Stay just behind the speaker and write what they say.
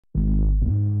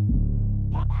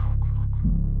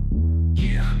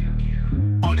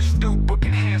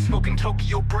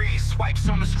Tokyo breeze. Swipes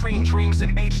on the screen, dreams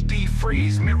in HD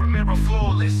freeze. Mirror, mirror,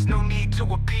 flawless, no need to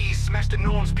appease. Smash the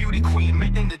norms, beauty queen,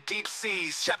 met in the deep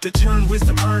seas. Chapter turn,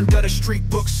 wisdom earned, got a street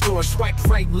bookstore. Swipe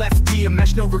right, left, diem,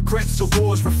 match no regrets,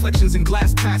 awards. Reflections in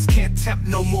glass pass, can't tempt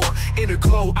no more. Inner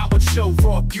glow, outward show,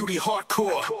 raw beauty,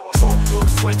 hardcore. Talk, book,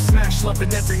 swipe, smash,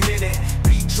 loving every minute.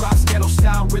 Beat drops, ghetto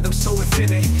style, rhythm so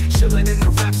infinite. Chillin' in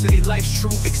the Rhapsody, life's true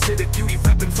exhibit. Beauty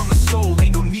reppin from the soul,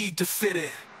 ain't no need to fit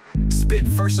it. Spit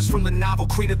verses from the novel,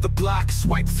 queen of the block.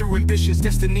 Swipe through ambitions,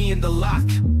 destiny in the lock.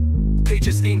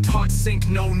 Pages inked, heart sink,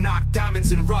 no knock.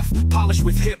 Diamonds in rough, polished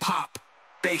with hip-hop.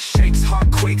 Bass shakes, heart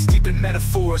quakes, deep in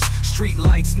metaphors. Street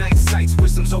lights, night sights,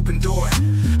 wisdom's open door.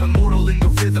 Immortal in the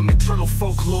rhythm, eternal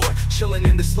folklore. Chillin'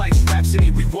 in this life's rhapsody,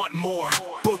 we want more.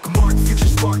 Bookmark, future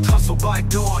sparked, hustle by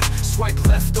dawn. Swipe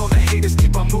left on the haters,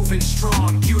 keep on moving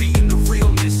strong. Beauty in the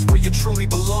realness, where you truly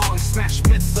belong. Smash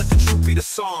myths, let the truth be the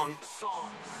song.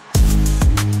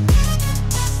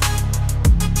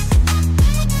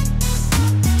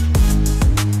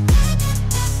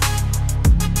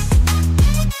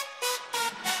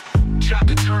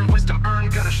 Chapter turn, wisdom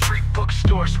earned, got a street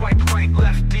bookstore. Swipe right,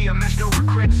 left, diem, match no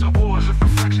regrets, awards. With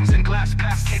reflections in glass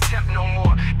pass, can't tempt no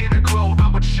more. Inner glow,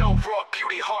 outward show, raw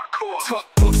beauty, hardcore. Tuck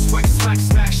book, swipe,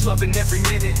 smash, loving every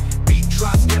minute. Beat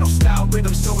drops, ghetto style,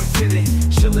 rhythm so infinite.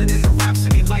 Chillin' in the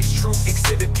Rhapsody, life's true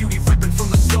exhibit. Beauty reppin' from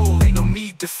the soul, ain't no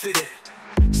need to fit it.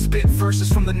 Spit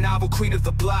verses from the novel, queen of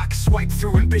the block. Swipe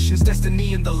through ambitions,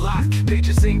 destiny in the lock.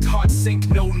 Pages inked, heart sink,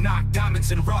 no knock.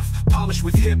 Diamonds in rough, polished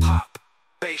with hip-hop.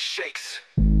 Bass shakes,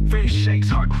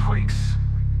 heart quakes.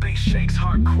 Bass shakes,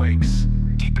 heart quakes.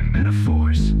 Deep in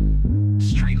metaphors.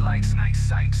 Street lights, night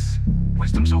sights.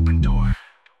 Wisdom's open door.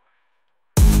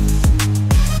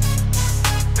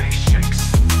 Bass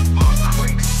shakes, heart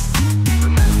quakes. Deep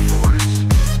in metaphors.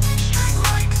 Street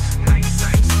lights, night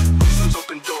sights. Wisdom's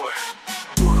open door.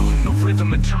 Mortal in the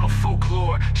rhythm, eternal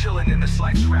folklore. Chillin' in this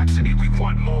life's rhapsody, we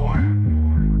want more.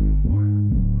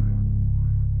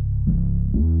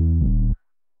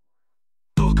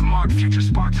 Future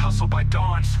sparked, hustle by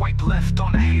dawn. Swipe left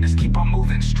on the haters, keep on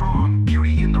moving strong.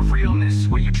 Beauty in the realness,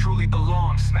 where you truly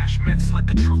belong. Smash myths, let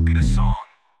the truth be the song.